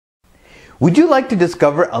Would you like to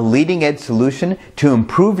discover a leading-edge solution to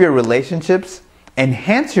improve your relationships,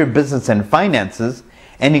 enhance your business and finances,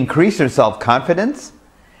 and increase your self-confidence?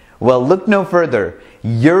 Well, look no further.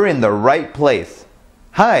 You're in the right place.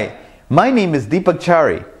 Hi, my name is Deepak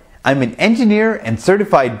Chari. I'm an engineer and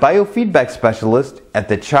certified biofeedback specialist at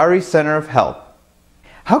the Chari Center of Health.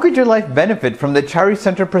 How could your life benefit from the Chari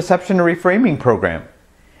Center Perception Reframing Program?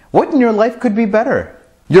 What in your life could be better?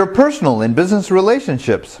 Your personal and business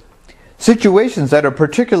relationships, situations that are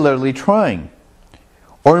particularly trying,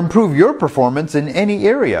 or improve your performance in any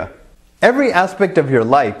area. Every aspect of your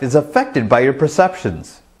life is affected by your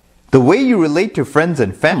perceptions. The way you relate to friends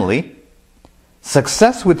and family,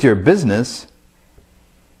 success with your business,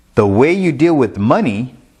 the way you deal with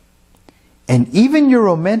money, and even your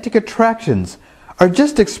romantic attractions are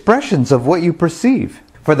just expressions of what you perceive.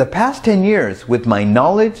 For the past 10 years, with my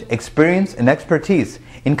knowledge, experience, and expertise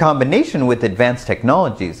in combination with advanced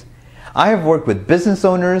technologies, I have worked with business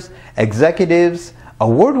owners, executives,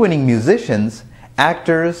 award-winning musicians,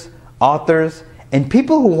 actors, authors, and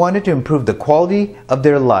people who wanted to improve the quality of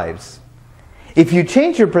their lives. If you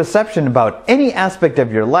change your perception about any aspect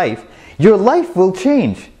of your life will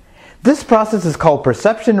change. This process is called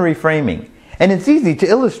perception reframing, and it's easy to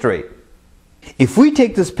illustrate. If we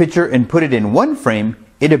take this picture and put it in one frame,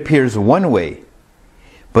 it appears one way.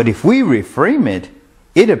 But if we reframe it,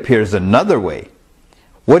 it appears another way.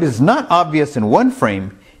 What is not obvious in one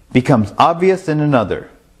frame becomes obvious in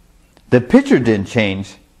another. The picture didn't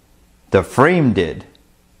change, the frame did.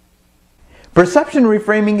 Perception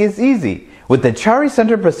reframing is easy with the Chari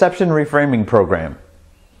Center Perception Reframing Program.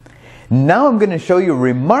 Now I'm going to show you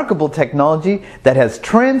remarkable technology that has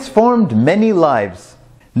transformed many lives.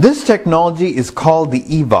 This technology is called the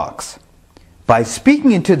eVox. By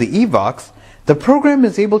speaking into the eVox, the program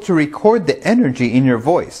is able to record the energy in your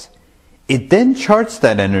voice. It then charts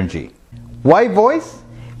that energy. Why voice?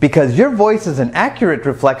 Because your voice is an accurate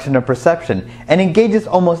reflection of perception and engages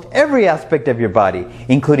almost every aspect of your body,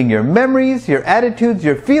 including your memories, your attitudes,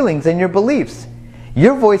 your feelings, and your beliefs.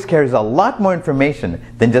 Your voice carries a lot more information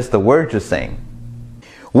than just the words you're saying.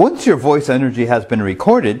 Once your voice energy has been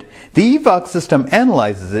recorded, the eVox system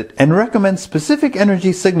analyzes it and recommends specific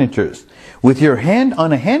energy signatures. With your hand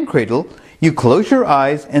on a hand cradle, you close your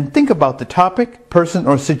eyes and think about the topic, person,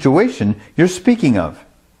 or situation you're speaking of.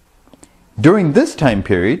 During this time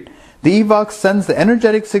period, the eVox sends the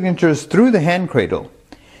energetic signatures through the hand cradle.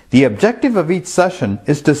 The objective of each session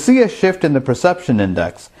is to see a shift in the perception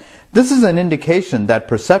index. This is an indication that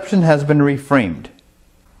perception has been reframed.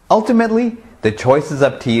 Ultimately, the choice is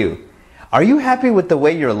up to you. Are you happy with the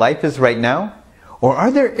way your life is right now? Or are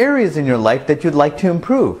there areas in your life that you'd like to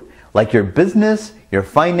improve, like your business, your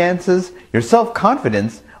finances, your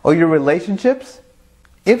self-confidence, or your relationships?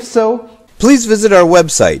 If so, please visit our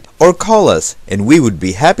website or call us and we would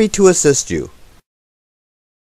be happy to assist you.